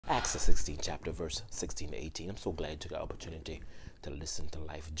Acts the 16th chapter, verse 16 to 18. I'm so glad you took the opportunity to listen to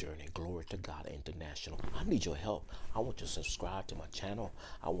Life Journey. Glory to God International. I need your help. I want you to subscribe to my channel.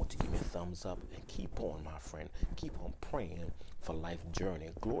 I want you to give me a thumbs up and keep on, my friend. Keep on praying for Life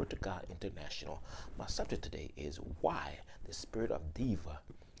Journey. Glory to God International. My subject today is why the spirit of diva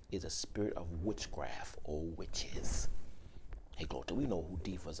is a spirit of witchcraft or witches. Hey, glory, we know who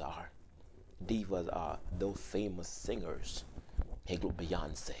divas are. Divas are those famous singers. Hey, glory,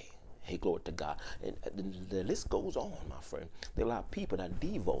 Beyonce. Hey, glory to God. And the list goes on, my friend. There are a lot of people that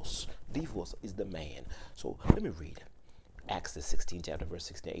Divas. Divas is the man. So let me read Acts the 16th chapter, verse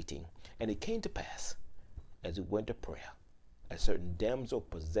 16 to 18. And it came to pass, as we went to prayer, a certain damsel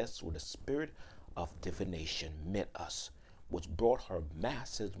possessed with a spirit of divination met us, which brought her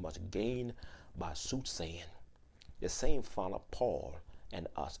masses much gain by soothsaying. The same followed Paul and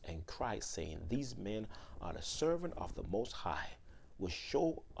us and Christ, saying, These men are the servant of the Most High, which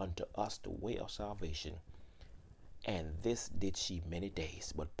show unto us the way of salvation. And this did she many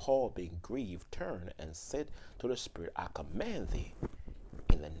days. But Paul, being grieved, turned and said to the spirit, I command thee,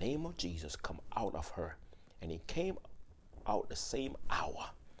 in the name of Jesus, come out of her. And he came out the same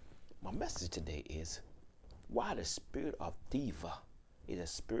hour. My message today is why the spirit of diva is a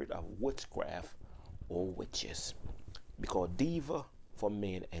spirit of witchcraft or witches. Because diva for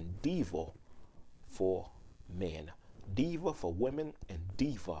men and diva for men. Diva for women and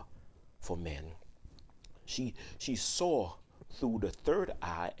diva for men. She saw through the third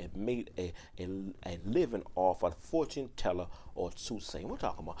eye and made a living off a fortune teller or soothsaying. What I'm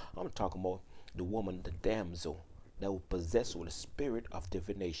talking about? I'm talking about the woman, the damsel that was possessed with a spirit of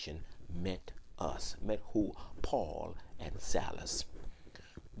divination met us. Met who? Paul and Silas.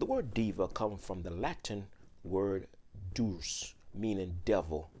 The word diva comes from the Latin word deus, meaning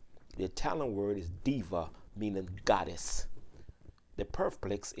devil. The Italian word is diva, meaning goddess. The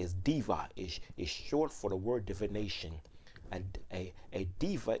birthplace is diva, is short for the word divination. And a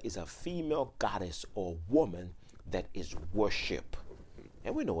diva is a female goddess or woman that is worshiped.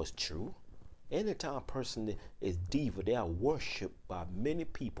 And we know it's true. Anytime a person is diva, they are worshipped by many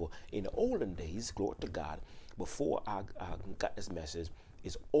people. In the olden days, glory to God, before I got this message,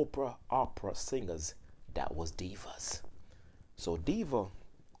 is opera singers that was divas. So diva,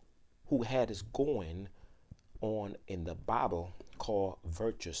 who had this going on in the Bible called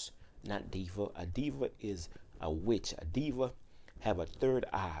virtuous, not diva. A diva is a witch. A diva have a third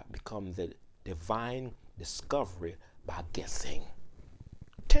eye, become the divine discovery by guessing.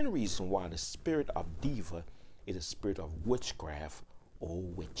 10 reasons why the spirit of diva is a spirit of witchcraft or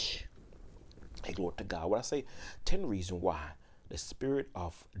witch. Hey, glory to God. When I say 10 reasons why the spirit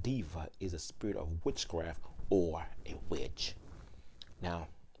of diva is a spirit of witchcraft or a witch. Now,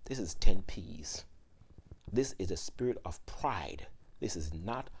 this is 10 P's. This is a spirit of pride. This is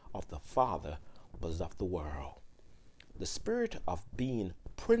not of the Father, but is of the world. The spirit of being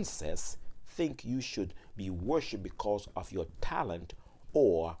princess think you should be worshipped because of your talent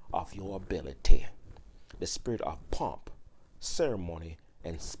or of your ability. The spirit of pomp, ceremony,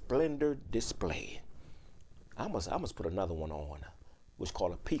 and splendor display. I must put another one on, which is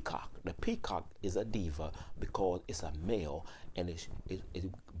called a peacock. The peacock is a diva because it's a male and it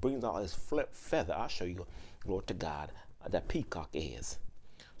brings out his feather. I'll show you, glory to God, that peacock is.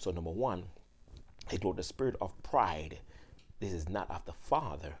 So number one, glory, the spirit of pride. This is not of the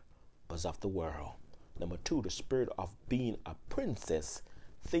Father, but is of the world. Number two, the spirit of being a princess.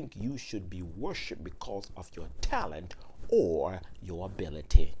 Think you should be worshipped because of your talent or your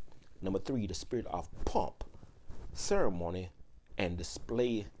ability. Number three, the spirit of pomp, ceremony, and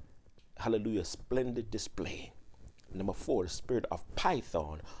display. Hallelujah, splendid display. Number four, the spirit of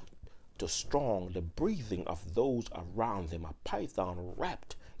python, to strong the breathing of those around them. A python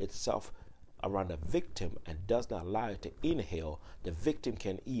wrapped itself around the victim and does not allow it to inhale. The victim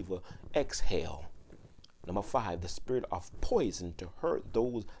can either exhale. Number five, the spirit of poison, to hurt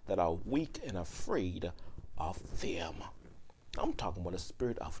those that are weak and afraid of them. I'm talking about the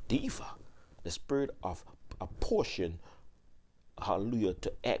spirit of diva, the spirit of a portion, hallelujah,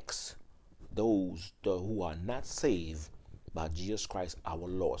 to X those who are not saved by Jesus Christ our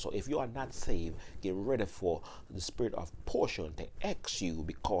Lord. So if you are not saved, get ready for the spirit of portion to X you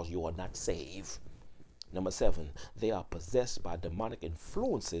because you are not saved. Number seven, they are possessed by demonic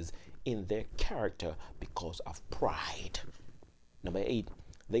influences in their character because of pride. Number eight,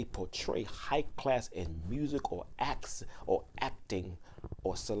 they portray high class in music or acting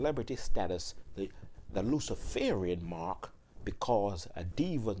or celebrity status, the Luciferian mark, because a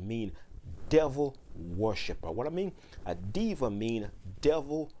diva mean devil worshiper. What I mean, a diva mean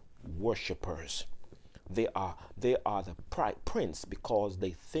devil worshipers. They are the prince because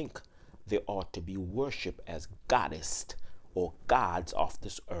they think they ought to be worshipped as goddess or gods of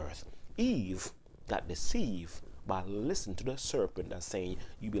this earth. Eve got deceived by listening to the serpent that's saying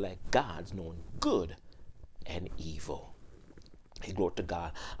you be like gods knowing good and evil. Hey, glory to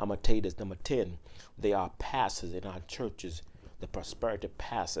God. I'm going to tell you this. Number 10, they are pastors in our churches. The prosperity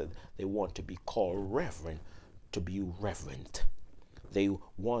pastors, they want to be called reverend, to be reverent. They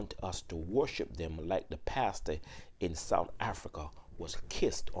want us to worship them like the pastor in South Africa was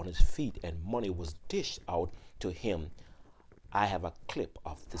kissed on his feet and money was dished out to him. I have a clip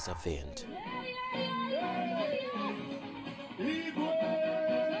of this event.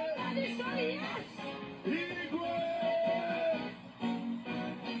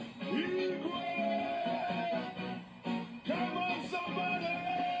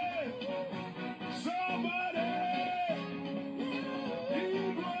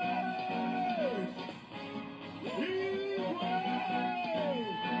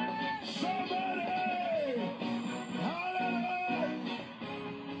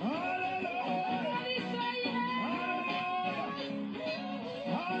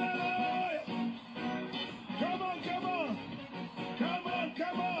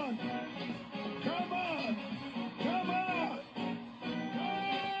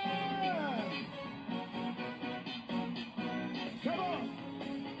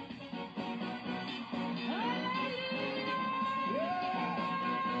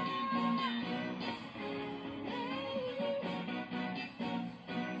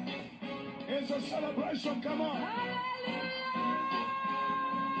 It's a celebration, come on.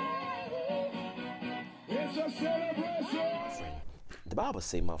 It's a celebration. My friend, the Bible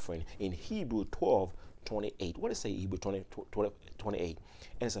say, my friend, in Hebrew 12:28. What does it say, Hebrew 28?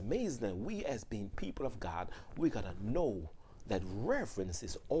 And it's amazing that we as being people of God, we got to know that reverence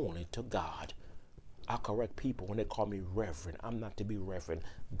is only to God. I correct people when they call me reverend. I'm not to be reverend.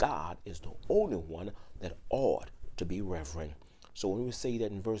 God is the only one that ought to be reverend. So when we say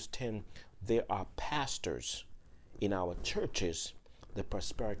that in verse 10, there are pastors in our churches, the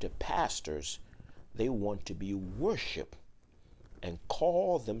prosperity pastors, they want to be worshiped and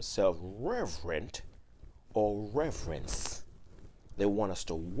call themselves reverent or reverence. They want us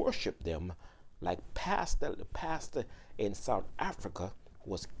to worship them like the pastor in South Africa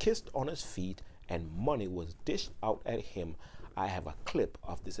was kissed on his feet and money was dished out at him. I have a clip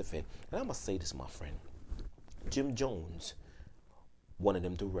of this event. And I must say this, my friend. Jim Jones wanted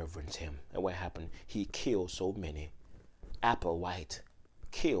them to reverence him. And what happened? He killed so many. Applewhite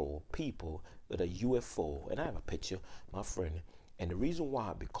killed people with a UFO. And I have a picture, my friend. And the reason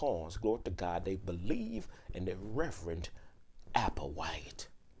why, because, glory to God, they believe and they reverend Applewhite.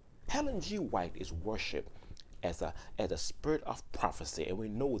 Helen G. White is worshipped as a spirit of prophecy, and we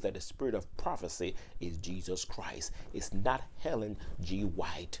know that the spirit of prophecy is Jesus Christ. It's not Helen G.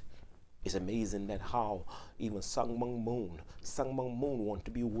 White. It's amazing that how even Sun Myung Moon want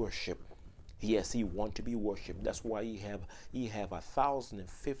to be worshipped. Yes, he want to be worshipped. That's why he have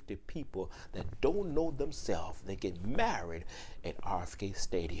 1,050 people that don't know themselves. They get married at RFK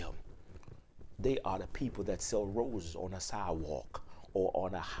Stadium. They are the people that sell roses on a sidewalk or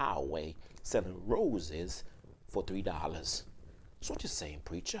on a highway, selling roses for $3. So what you saying,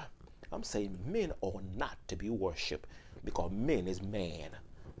 preacher? I'm saying men are not to be worshipped because men is man.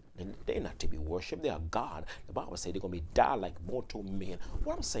 And they're not to be worshipped. They are God. The Bible says they're going to be die like mortal men.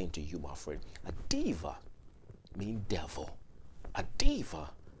 What I'm saying to you, my friend, a diva mean devil. A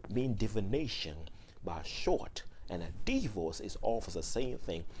diva mean divination by short. And a divorce is offers the same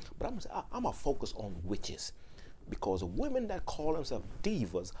thing. But I'm going to focus on witches. Because women that call themselves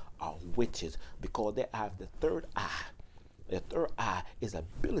divas are witches because they have the third eye. The third eye is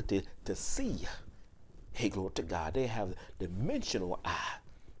ability to see. Hey, glory to God. They have the dimensional eye.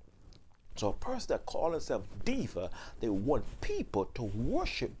 So a person that calls themselves diva, they want people to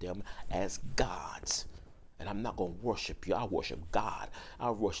worship them as gods. And I'm not going to worship you. I worship God. I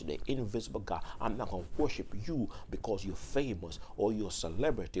worship the invisible God. I'm not going to worship you because you're famous or you're a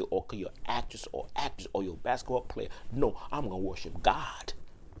celebrity or you're actress or you're a basketball player. No, I'm going to worship God.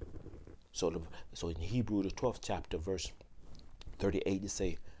 So in Hebrew, the 12th chapter, verse 38, it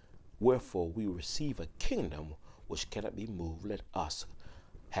say, wherefore we receive a kingdom which cannot be moved. Let us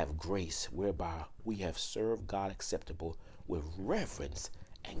have grace whereby we have served God acceptable with reverence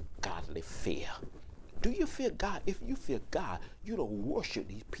and godly fear. Do you fear God? If you fear God, you don't worship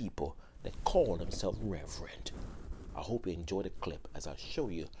these people that call themselves reverend. I hope you enjoy the clip as I show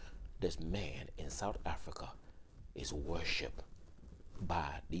you this man in South Africa is worshipped by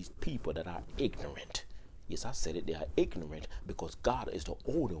these people that are ignorant. Yes, I said it. They are ignorant because God is the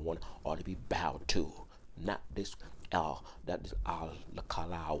only one ought to be bowed to. not this Kala,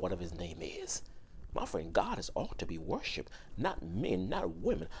 whatever his name is. My friend, God is ought to be worshipped, not men, not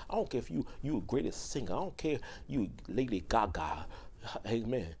women. I don't care if you the greatest singer. I don't care you Lady Gaga,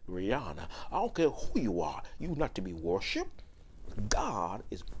 amen, Rihanna. I don't care who you are. You not to be worshipped. God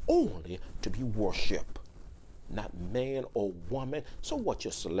is only to be worshipped, not man or woman. So what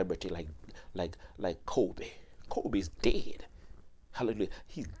your celebrity like Kobe? Kobe's dead. Hallelujah.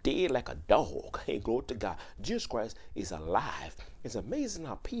 He's dead like a dog. Hey, glory to God. Jesus Christ is alive. It's amazing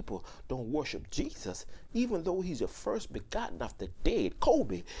how people don't worship Jesus, even though he's the first begotten of the dead.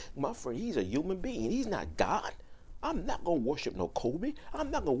 Kobe, my friend, he's a human being. He's not God. I'm not going to worship no Kobe.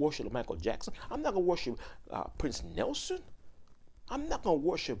 I'm not going to worship Michael Jackson. I'm not going to worship Prince Nelson. I'm not going to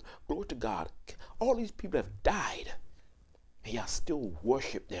worship, glory to God. All these people have died. And y'all still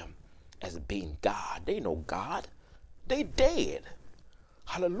worship them as being God. They know God. They dead.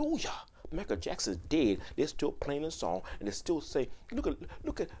 Hallelujah. Michael Jackson's dead. They're still playing a song and they still say, look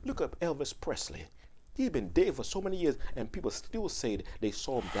at Elvis Presley. He's been dead for so many years and people still say that they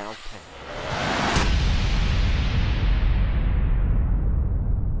saw him downtown.